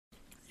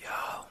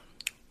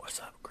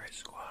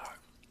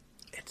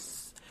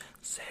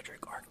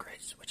Cedric or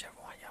Chris, whichever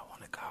one y'all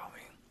want to call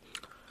me.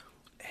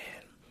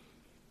 And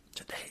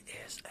today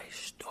is a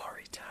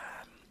story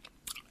time,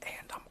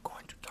 and I'm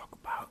going to talk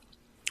about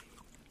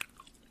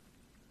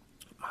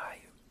my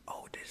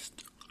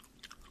oldest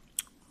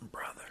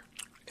brother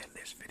in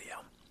this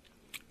video.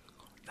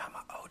 Now,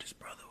 my oldest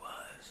brother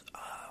was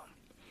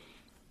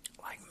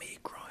like me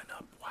growing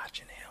up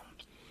watching him.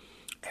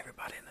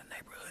 Everybody in the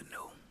neighborhood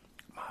knew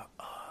my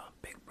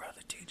big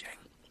brother TJ.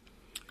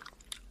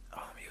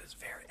 He was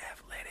very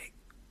athletic.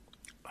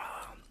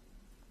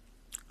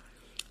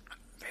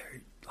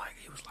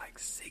 He was like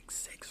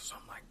 6'6" or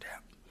something like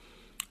that.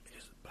 He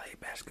used to play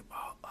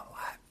basketball a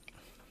lot,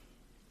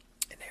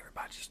 and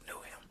everybody just knew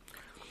him.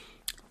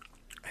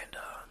 And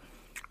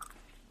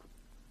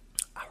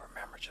I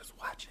remember just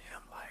watching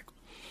him like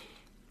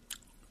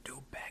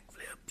do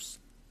backflips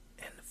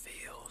in the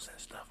fields and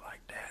stuff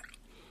like that,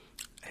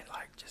 and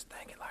like just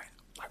thinking like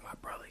my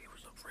brother, he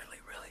was a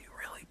really, really,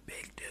 really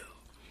big dude.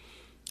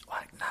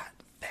 Like not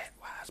fat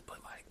wise,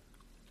 but like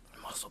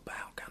muscle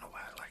bound kind of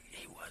wise. Like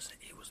he wasn't.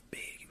 He was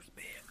big. He was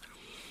big.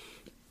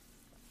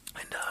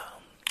 And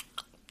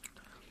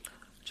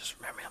just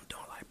remember him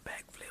doing like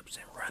backflips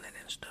and running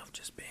and stuff,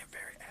 just being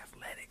very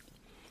athletic.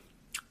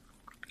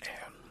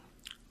 And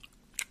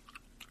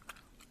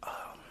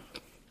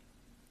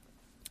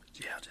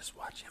yeah, just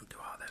watch him do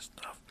all that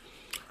stuff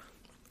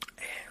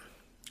and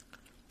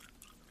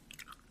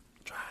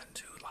trying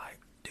to like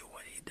do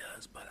what he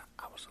does. But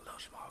I was a little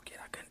small kid.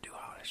 I couldn't do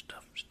all that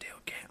stuff. Still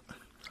can't.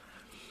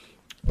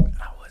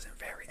 I wasn't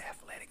very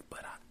athletic,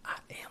 but I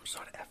am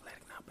sort of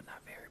athletic now, but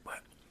not very.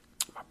 But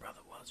my brother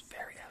was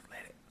very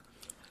athletic.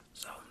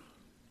 So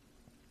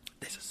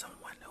this is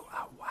someone who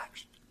I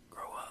watched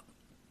grow up.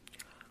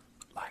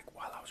 Like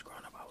while I was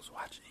growing up, I was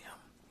watching him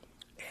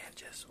and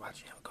just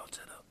watching him go to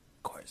the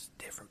courts,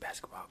 different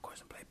basketball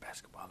courts, and play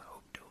basketball and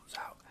hoop dudes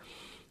out.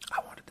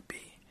 I wanted to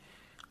be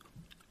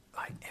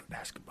like in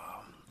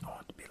basketball. I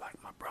wanted to be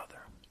like my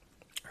brother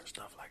and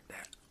stuff like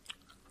that.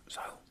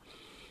 So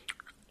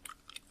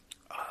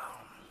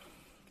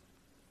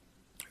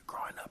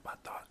growing up, I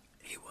thought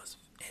he was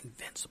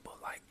invincible.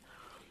 Like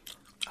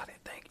I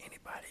didn't think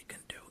anybody can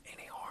do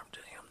any harm to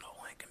him. No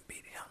one can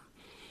beat him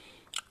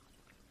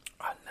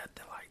or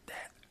nothing like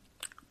that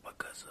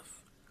because of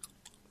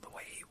the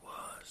way he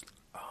was.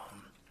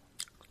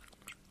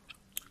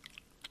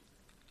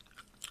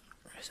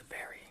 He's a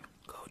very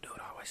cool dude,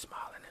 always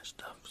smiling and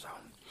stuff. So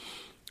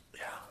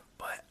yeah,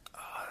 but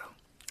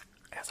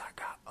as I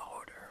got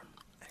older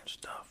and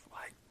stuff,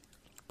 like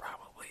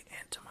probably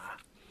into my,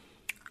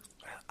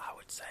 I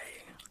would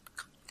say,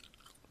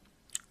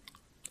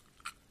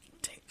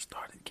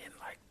 started getting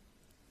like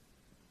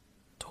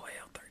 12,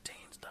 13,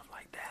 stuff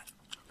like that.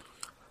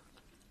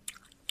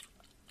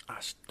 I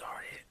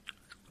started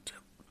to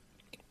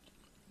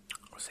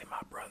see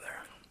my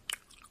brother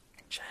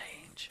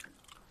change,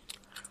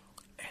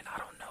 and I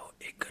don't know,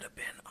 it could have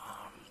been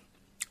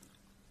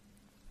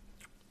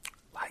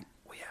like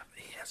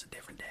he has a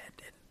different dad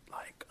than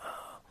like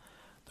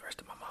the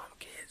rest of my mom's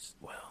kids,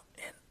 well,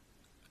 and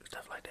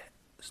stuff like that.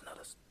 It's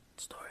another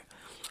story.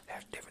 He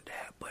has a different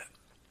dad, but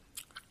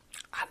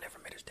I never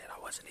met his dad. I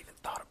wasn't even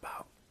thought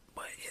about,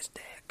 but his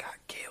dad got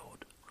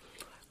killed,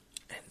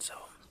 and so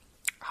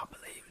I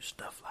believe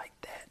stuff like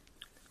that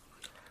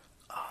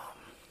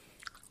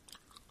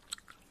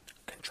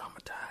can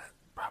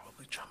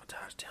probably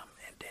traumatized him,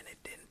 and then it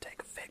didn't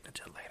take effect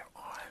until later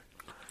on.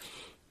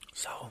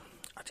 So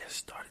I just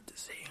started to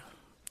see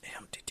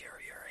him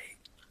deteriorate,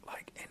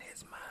 like in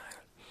his mind.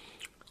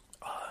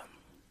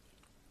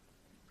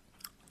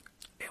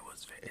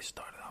 It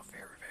started off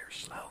very, very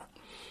slow.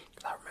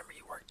 Cause I remember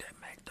he worked at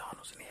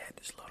McDonald's and he had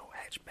this little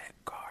hatchback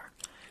car,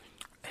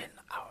 and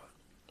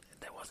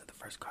that wasn't the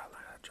first car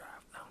line I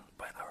drive, no,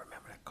 but I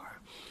remember that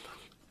car.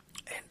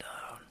 And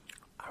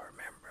I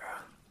remember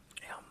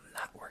him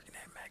not working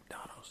at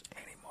McDonald's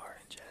anymore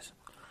and just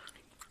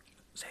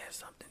saying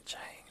something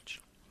changed.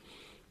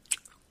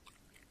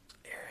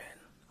 And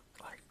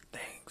like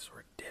things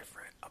were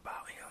different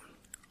about him.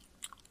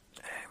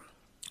 And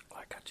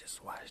like I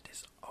just watched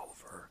this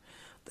over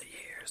the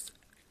years,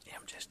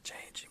 him just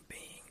changing,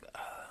 being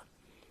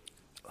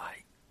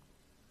like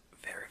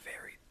very,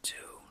 very to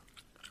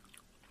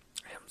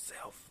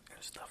himself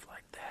and stuff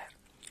like that.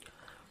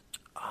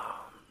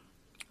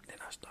 Then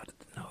I started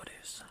to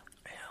notice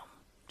him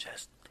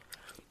just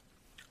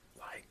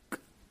like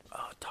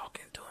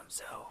talking to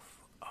himself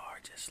or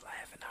just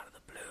laughing out of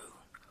the blue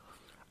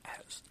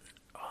at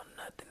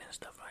nothing and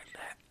stuff like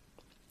that.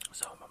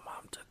 So my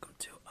mom took him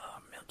to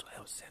a mental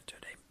health center.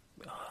 They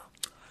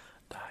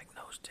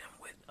diagnosed him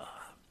with a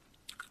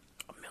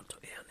mental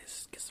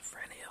illness,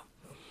 schizophrenia.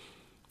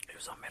 He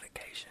was on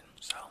medication,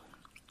 so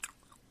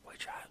we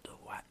tried to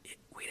watch it.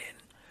 We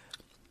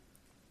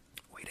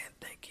didn't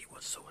think he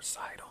was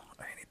suicidal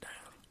or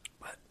anything,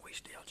 but we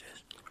still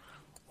just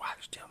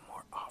watched him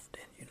more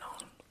often, you know.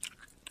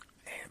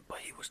 But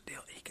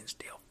he can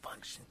still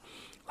function.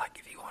 Like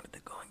if he wanted to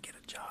go and get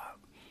a job,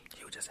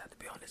 he would just have to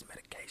be on his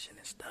medication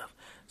and stuff,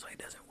 so he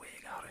doesn't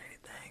wig out or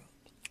anything.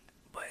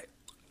 But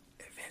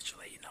eventually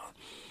eventually,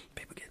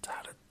 people get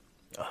tired of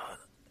uh,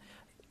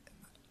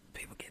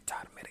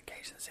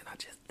 medications, and I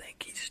just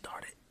think he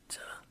started to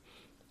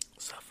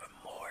suffer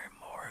more and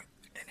more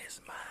in his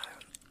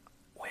mind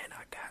when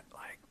I got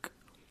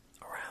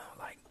around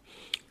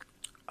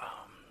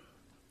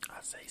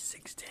I'd say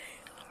 16,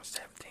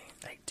 17,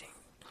 18.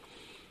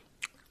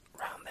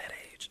 Around that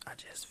age, I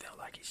just felt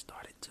like he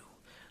started to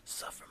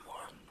suffer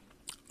more.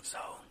 So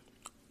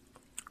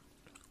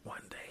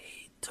one day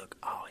he took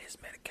all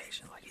his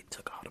medication, like he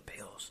took all the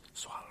pills,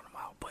 swallowed them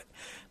out, but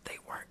they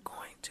weren't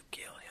going to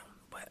kill him.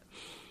 But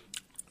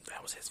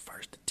that was his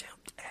first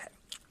attempt at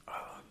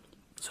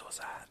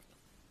suicide.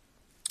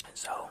 And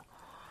so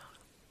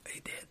he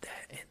did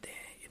that, and then,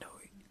 he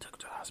took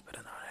to the hospital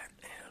and all that,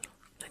 and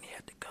then he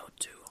had to go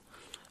to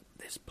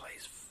this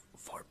place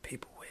for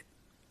people with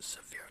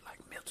severe,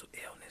 mental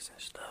illness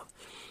and stuff.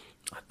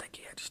 I think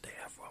he had to stay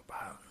there for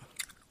about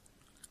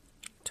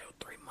 2 or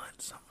 3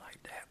 months, something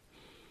like that.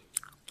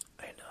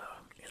 And,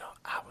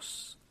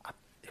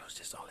 it was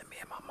just only me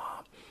and my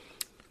mom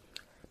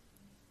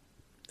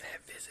that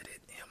had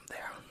visited him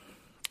there.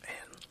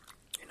 And,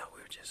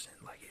 we were just in,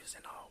 he was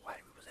in all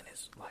white. We was in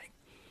his,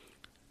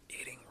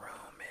 eating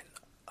room, and,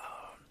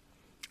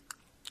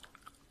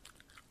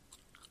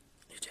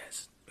 he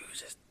was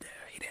just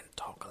there. He didn't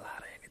talk a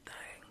lot or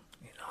anything,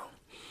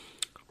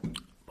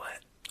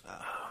 But,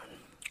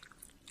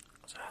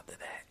 so after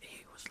that,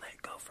 he was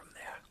let go from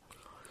there.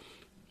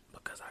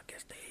 Because I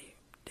guess they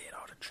did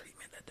all the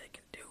treatment that they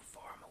can do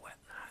for him or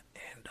whatnot,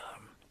 and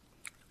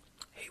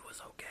he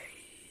was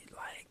okay,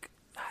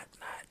 not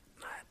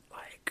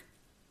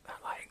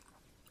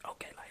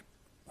okay,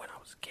 when I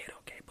was a kid,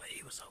 okay, but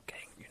he was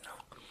okay,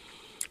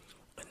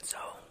 and so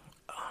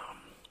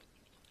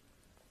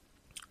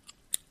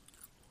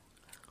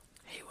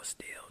he was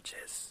still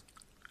just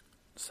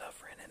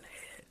suffering in the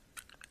head,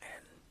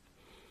 and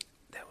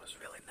there was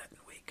really nothing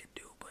we could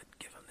do but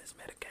give him this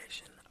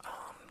medication.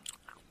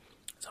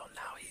 So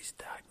now he's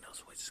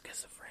diagnosed with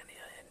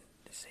schizophrenia, and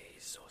they say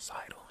he's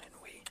suicidal, and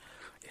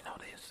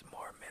there's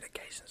more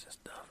medications and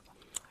stuff.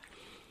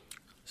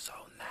 So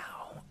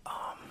now,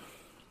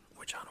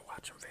 we're trying to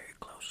watch him very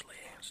closely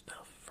and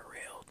stuff, for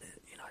real.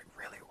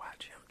 Really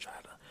watch him, try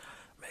to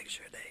make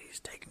sure that he's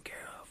taken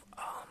care of.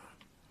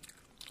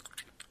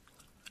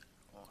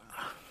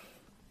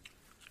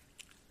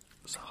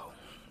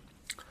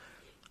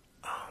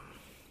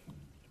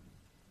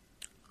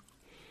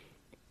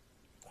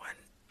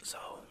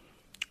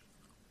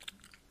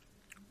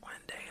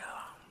 One day,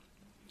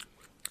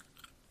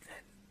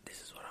 and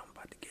this is what I'm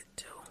about to get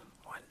to.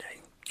 One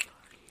day,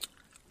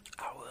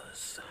 it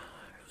was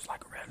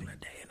like a regular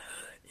day in the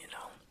hood,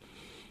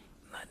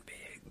 nothing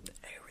big,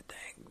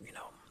 everything,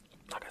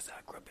 like I said,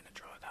 I grew up in a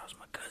drug house.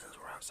 My cousins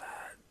were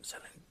outside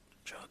selling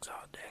drugs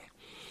all day.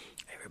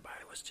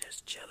 Everybody was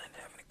just chilling,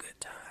 having a good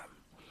time.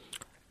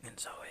 And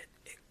so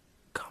it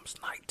comes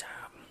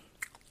nighttime.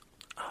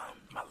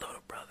 My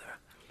little brother,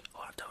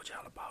 who I told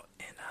y'all about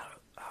in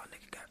our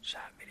nigga got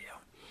shot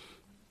video,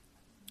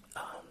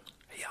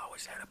 he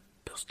always had a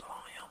pistol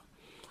on him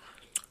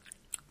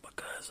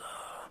because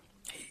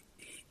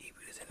he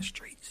was in the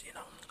streets,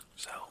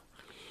 So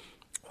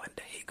one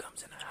day he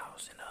comes in the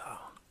house, and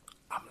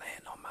I'm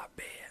laying on my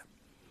bed,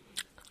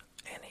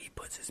 and he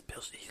puts his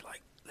pistol. He's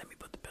like, "Let me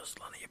put the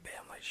pistol under your bed."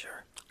 I'm like,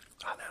 "Sure."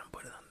 I let him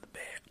put it under the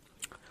bed.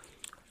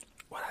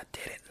 What I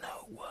didn't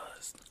know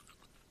was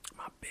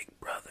my big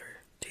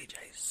brother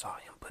TJ saw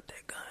him put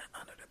that gun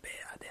under the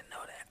bed. I didn't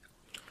know that,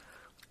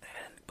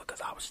 and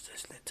because I was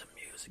listening to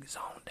music,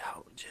 zoned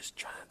out, just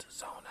trying to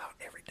zone out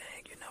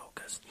everything,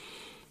 because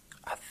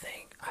I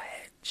think I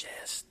had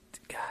just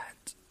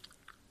got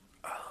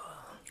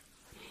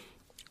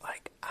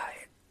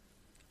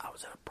I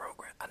was in a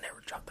program. I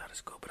never dropped out of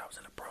school, but I was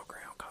in a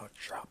program called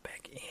Drop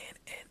Back In,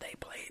 and they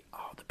played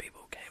all the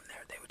people who came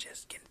there. They were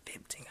just getting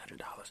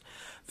 $1,500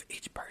 for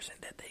each person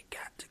that they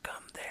got to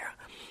come there.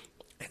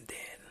 And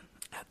then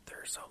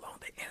after so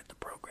long, they ended the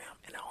program,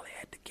 and I only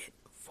had to get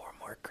 4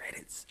 more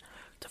credits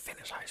to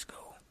finish high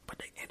school. But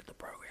they ended the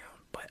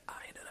program. But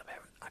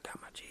I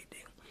got my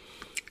GED.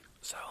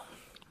 So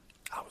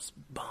I was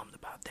bummed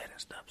about that and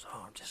stuff. So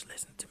I'm just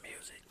listening to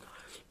music,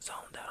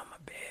 zoned out on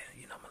my bed.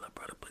 My little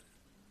brother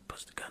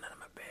puts the gun under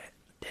my bed.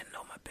 Didn't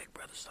know my big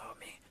brother saw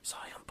me.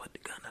 Saw him put the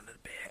gun under the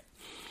bed.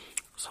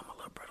 So my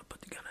little brother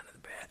put the gun under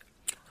the bed.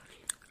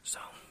 So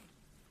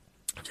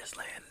I'm just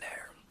laying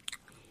there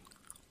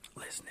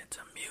listening to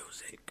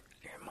music,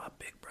 and my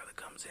big brother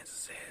comes in and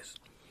says,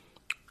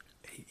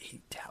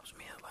 he taps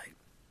me and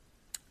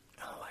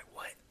I'm like,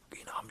 what?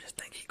 I'm just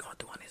thinking he's going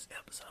through one of his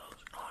episodes.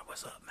 I'm like,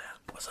 what's up, man?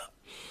 What's up?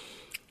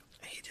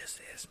 And he just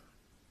says,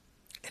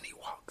 and he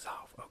walks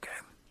off, okay?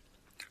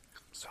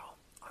 So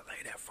I lay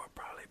there for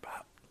probably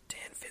about 10,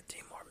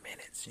 15 more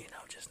minutes,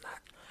 just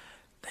not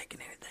thinking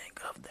anything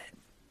of that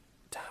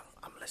time.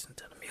 I'm listening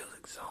to the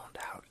music, zoned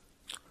out.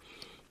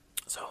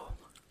 So,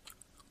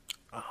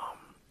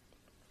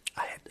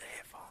 I had the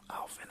headphone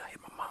off, and I hear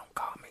my mom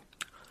call me.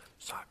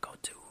 So I go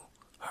to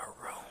her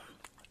room,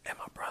 and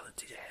my brother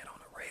TJ had on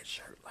a red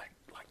shirt, like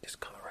this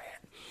color red,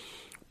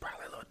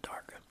 probably a little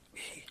darker.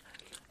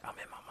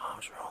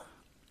 mom's room,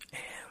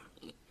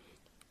 and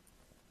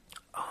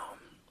um,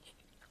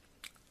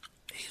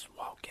 he's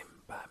walking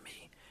by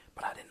me,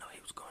 but I didn't know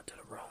he was going to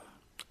the room.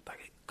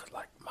 Cause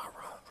my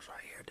room was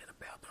right here, then the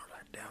bathroom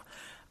right down.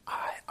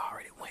 I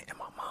already went in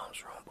my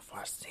mom's room before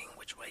I seen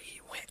which way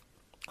he went.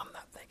 I'm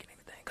not thinking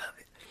anything of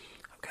it.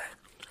 Okay,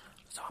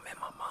 so I'm in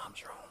my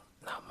mom's room.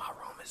 Now my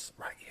room is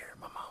right here.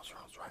 My mom's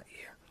room's right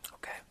here.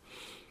 Okay,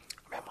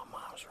 I'm in my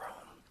mom's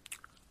room.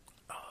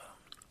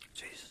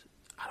 Jesus,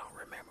 I don't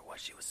remember what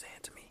she was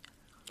saying to me,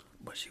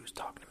 but she was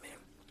talking to me.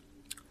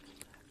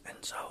 And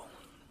so,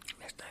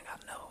 next thing I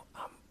know,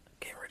 I'm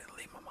getting ready to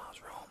leave my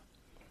mom's room.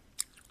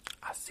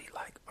 I see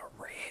like a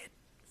red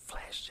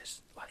flash,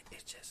 just like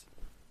it's just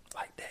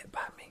like that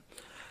by me,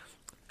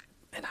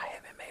 and I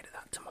haven't made it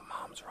out to my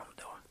mom's room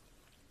door.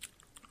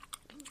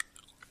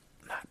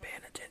 Not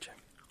paying attention.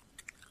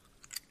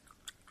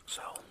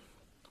 So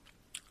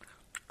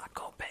I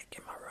go back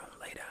in my room,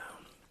 lay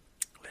down,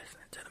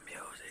 listening to the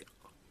music,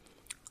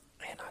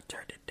 and I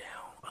turned it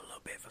down a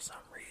little bit for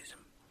some reason.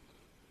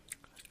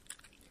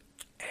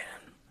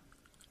 And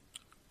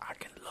I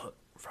can look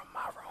from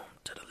my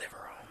room to the living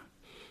room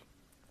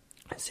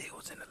and see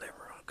what's in the living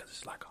room, because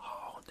it's like a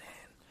hall.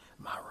 Then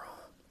my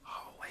room,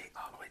 hallway,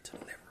 all the way to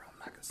the living room.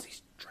 I can see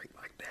straight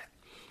like that.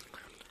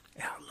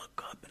 And I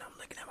look up and I'm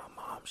looking at my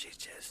mom. She's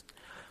just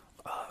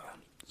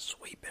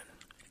sweeping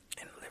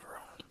in the living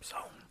room. So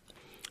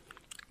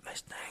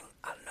next thing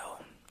I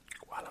know,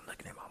 while I'm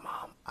looking at my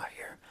mom, I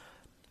hear,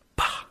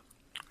 bah!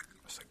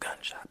 It's a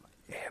gunshot.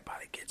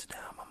 Everybody gets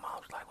down. My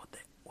mom's like,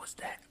 what's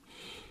that?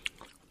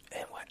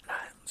 And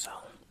whatnot. So,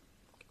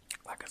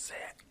 like I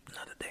said,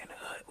 another day in the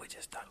hood, we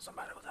just thought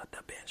somebody was out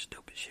there being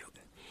stupid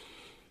shooting.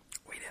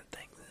 We didn't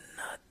think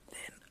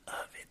nothing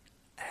of it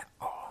at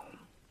all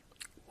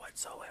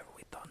whatsoever.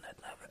 We thought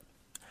nothing of it,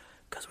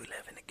 because we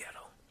live in the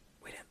ghetto.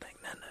 We didn't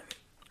think nothing of it.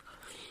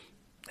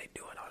 They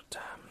do it all the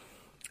time.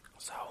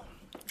 So,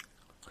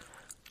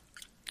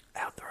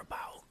 after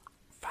about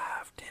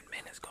 5-10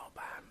 minutes go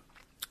by,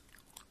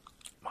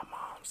 my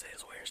mom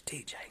says, "Where's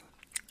TJ?"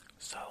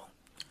 So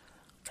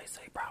they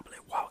say probably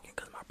walking,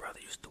 because my brother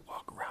used to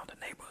walk around the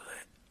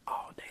neighborhood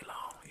all day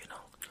long, you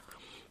know.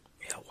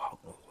 He'll walk,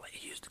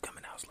 he used to come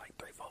in the house like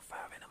 3, 4,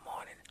 5 in the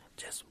morning,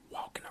 just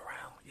walking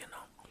around, you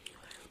know.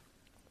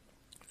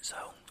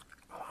 So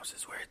my mom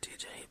says, "Where's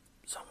TJ?"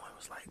 Someone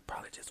was like,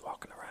 probably just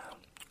walking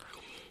around.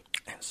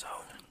 And so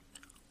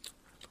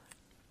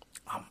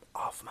I'm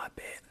off my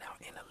bed now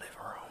in the living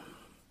room,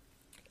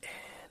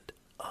 and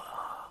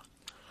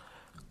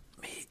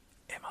me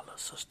and my little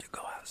sister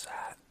go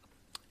outside,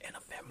 and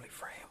a family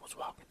friend was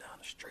walking down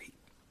the street,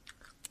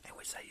 and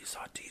we say, "You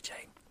saw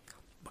TJ?"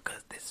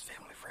 Because this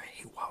family friend,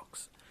 he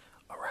walks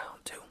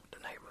around too, the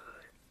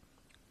neighborhood.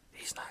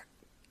 He's not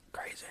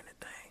crazy or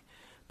anything,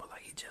 but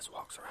like he just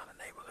walks around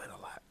the neighborhood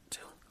a lot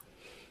too.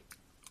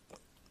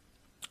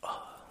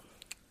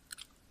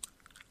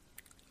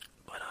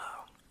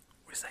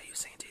 We say, "You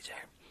seen TJ?"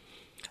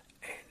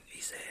 And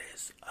he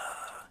says,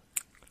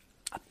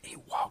 he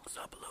walks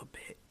up a little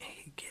bit and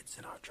he gets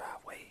in our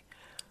driveway,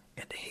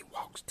 and then he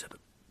walks to the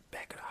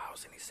back of the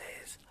house and he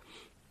says,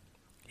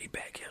 "He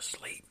back here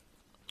asleep."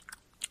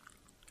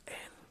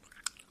 And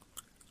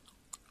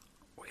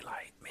we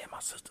like, me and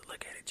my sister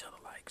look at each other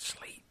like,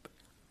 sleep?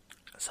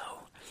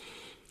 So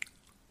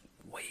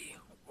we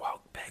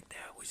walk back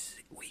there,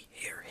 we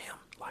hear him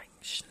like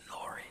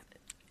snoring,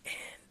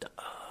 and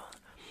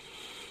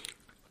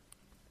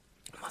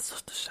my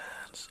sister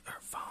shines her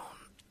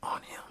phone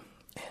on him,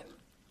 and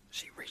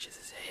she reaches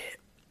his head,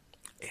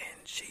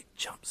 and she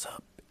jumps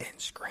up and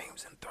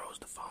screams and throws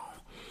the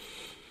phone,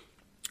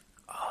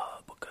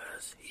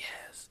 because he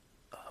has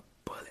a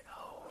bullet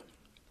hole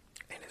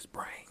in his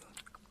brain.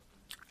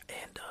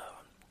 And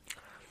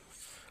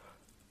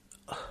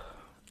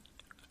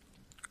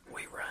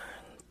we run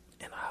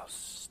in the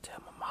house,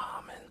 tell my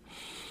mom, and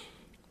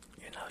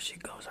she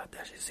goes out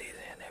there, she sees it,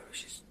 and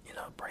she's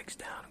breaks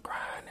down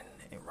crying,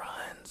 and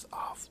runs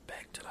off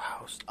back to the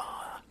house.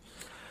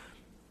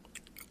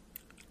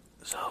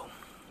 So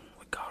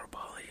we call the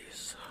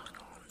police,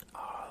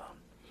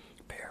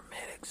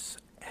 paramedics,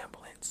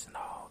 ambulance, and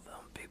all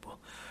them people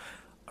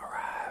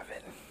arrive,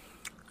 and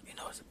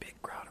it's a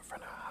big crowd in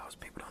front of our house.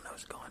 People don't know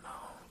what's going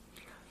on,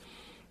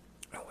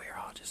 and we're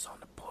all just on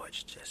the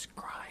porch, just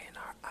crying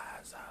our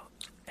eyes out.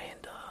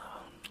 And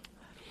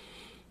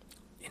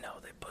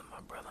they put my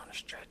brother on a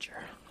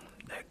stretcher.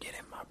 They're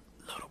getting my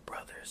little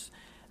brother's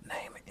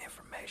name and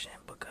information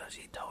because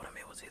he told him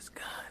it was his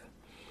gun.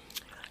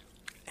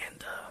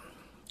 And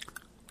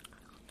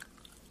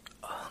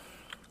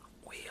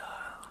we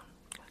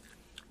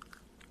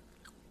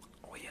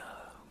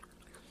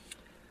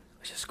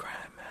just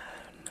crying,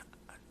 man.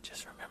 I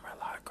just remember a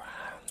lot of crying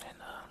and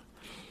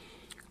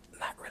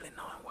not really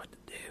knowing what to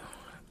do.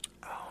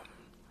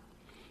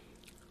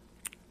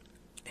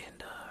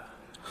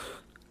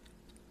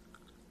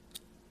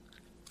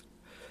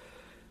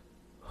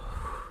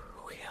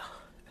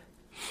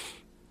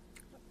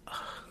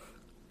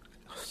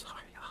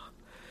 Sorry, y'all.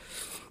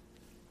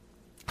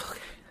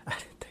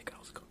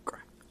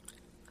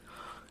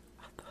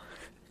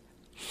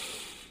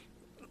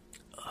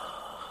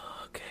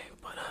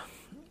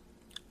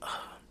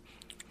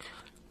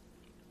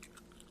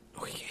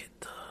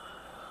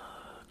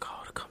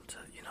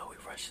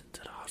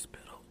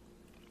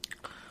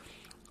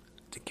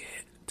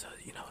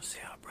 see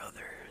our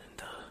brother,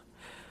 and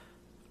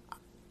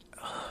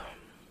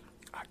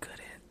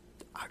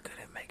I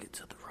couldn't make it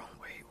to the room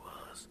where he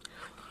was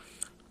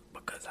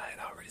because I had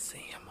already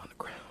seen him on the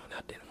ground.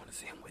 I didn't want to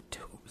see him with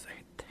tubes or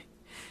anything.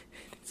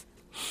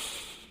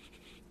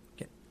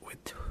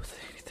 With tubes or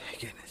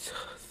anything in his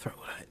throat,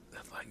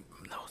 like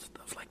nose,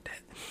 stuff like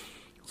that.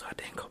 So I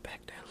didn't go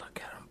back there and look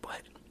at him,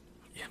 but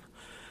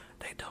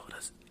they told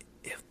us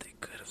if they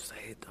could have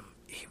saved him,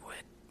 he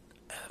would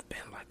have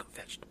been like a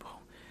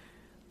vegetable.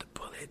 The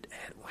bullet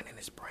had went in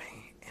his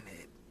brain and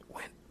it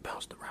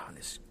bounced around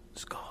his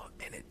skull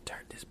and it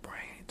turned his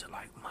brain into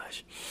like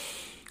mush.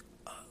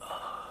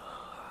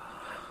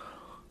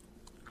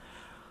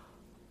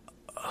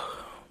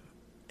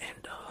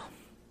 And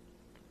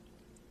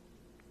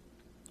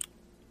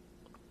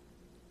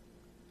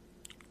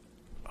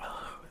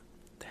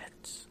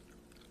that's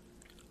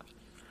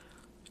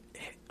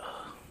it.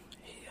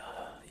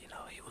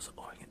 He was an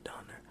organ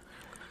donor,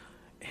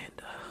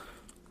 and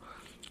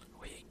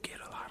we get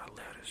a lot of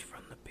letters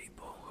from the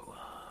people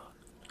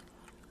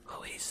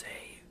who he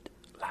saved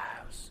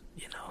lives.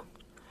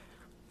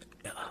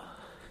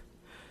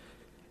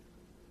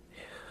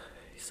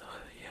 So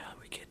yeah,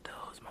 we get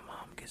those. My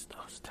mom gets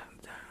those time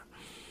to time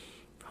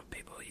from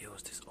people who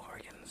used his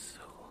organs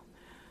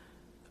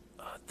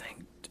who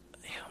thanked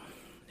him,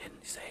 and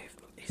he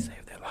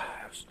saved their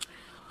lives.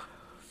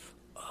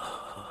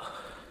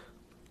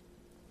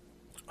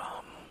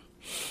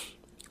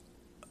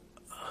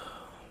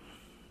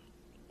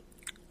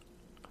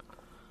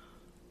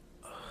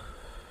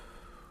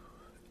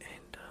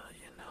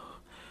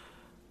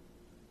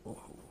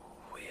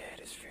 We had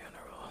his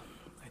funeral.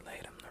 We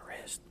laid him to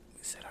rest.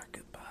 We said our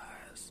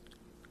goodbyes,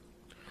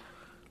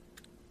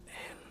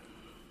 and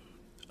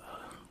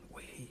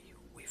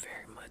we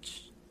very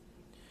much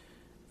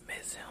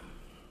miss him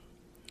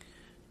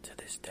to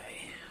this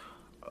day.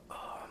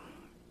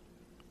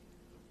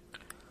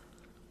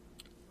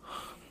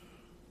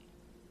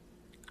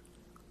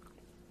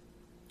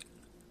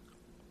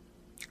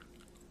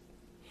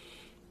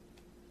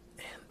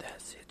 And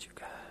that's it, you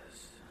guys.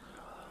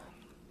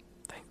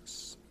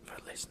 Thanks for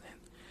listening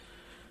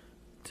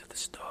to the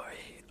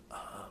story.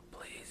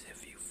 Please,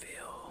 if you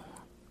feel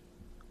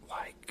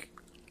like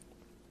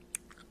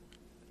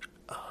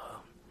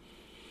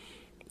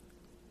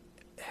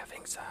have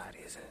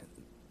anxieties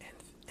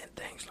and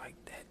things like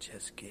that,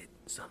 just get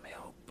some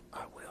help.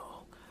 I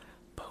will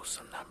post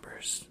some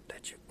numbers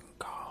that you can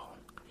call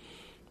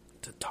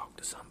to talk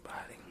to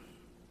somebody,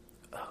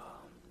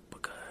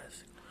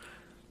 because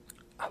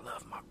I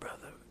love my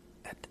brother.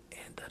 At the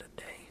end of the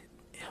day,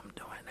 him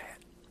doing that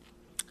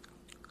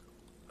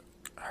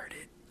hurt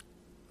it.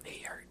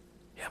 He hurt.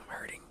 Him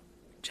hurting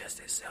just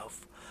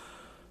himself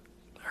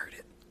hurt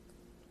it.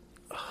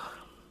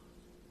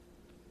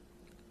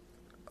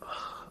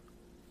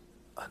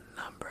 A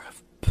number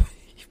of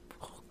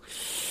people.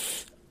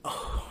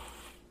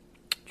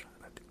 Try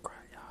not to cry,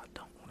 y'all. I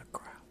don't want to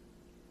cry.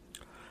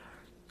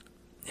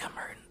 Him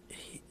hurting.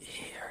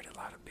 He hurt a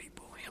lot of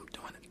people. Him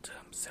doing it to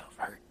himself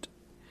hurt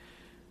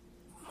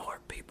more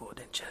people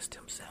than just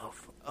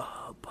himself.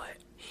 But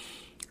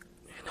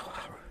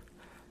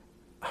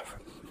I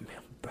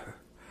remember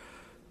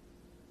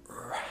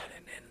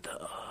riding in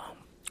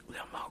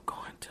them all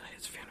going to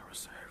his funeral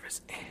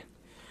service, and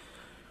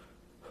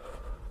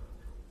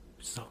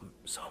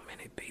so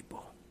many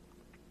people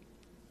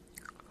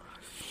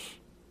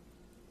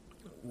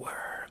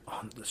were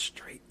on the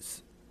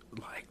streets,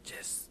 like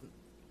just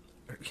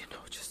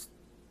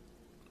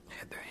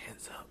had their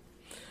hands up,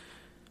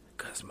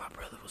 because my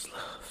brother was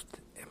loved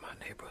in my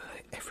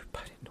neighborhood.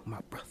 Everybody knew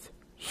my brother.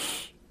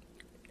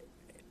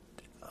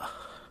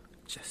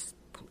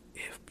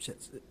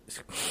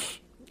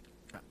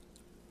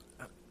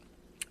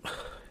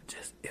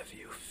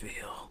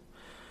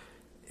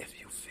 If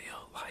you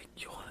feel like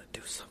you want to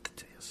do something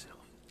to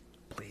yourself,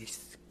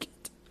 please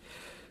get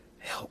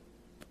help,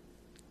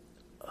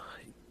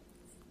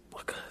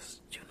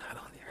 because you not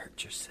only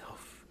hurt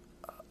yourself,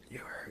 you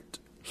hurt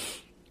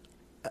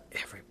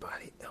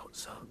everybody else.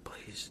 So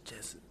please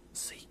just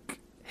seek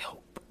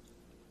help,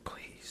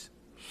 please.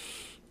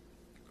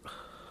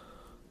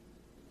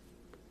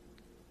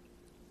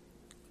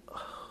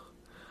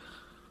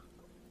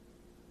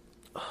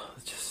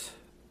 Just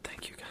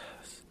thank you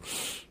guys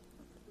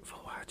for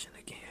watching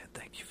again.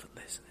 Thank you for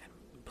listening.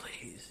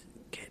 Please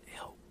get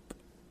help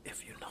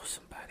if you know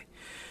somebody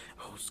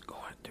who's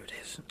going through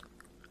this.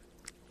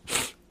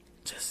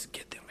 Just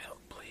get them help,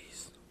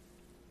 please.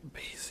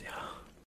 Peace, y'all.